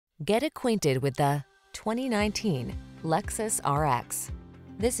Get acquainted with the 2019 Lexus RX.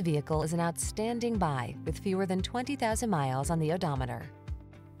 This vehicle is an outstanding buy with fewer than 20,000 miles on the odometer.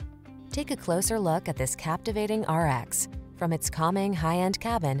 Take a closer look at this captivating RX. From its calming high-end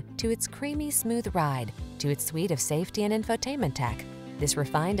cabin to its creamy smooth ride to its suite of safety and infotainment tech, this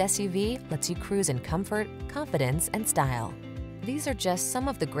refined SUV lets you cruise in comfort, confidence, and style. These are just some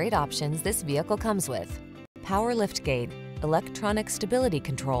of the great options this vehicle comes with: power liftgate, electronic stability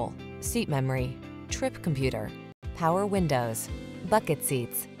control, seat memory, trip computer, power windows, bucket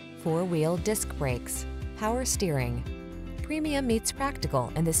seats, four-wheel disc brakes, power steering. Premium meets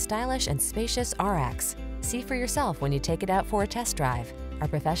practical in this stylish and spacious RX. See for yourself when you take it out for a test drive. Our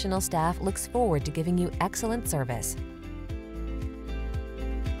professional staff looks forward to giving you excellent service.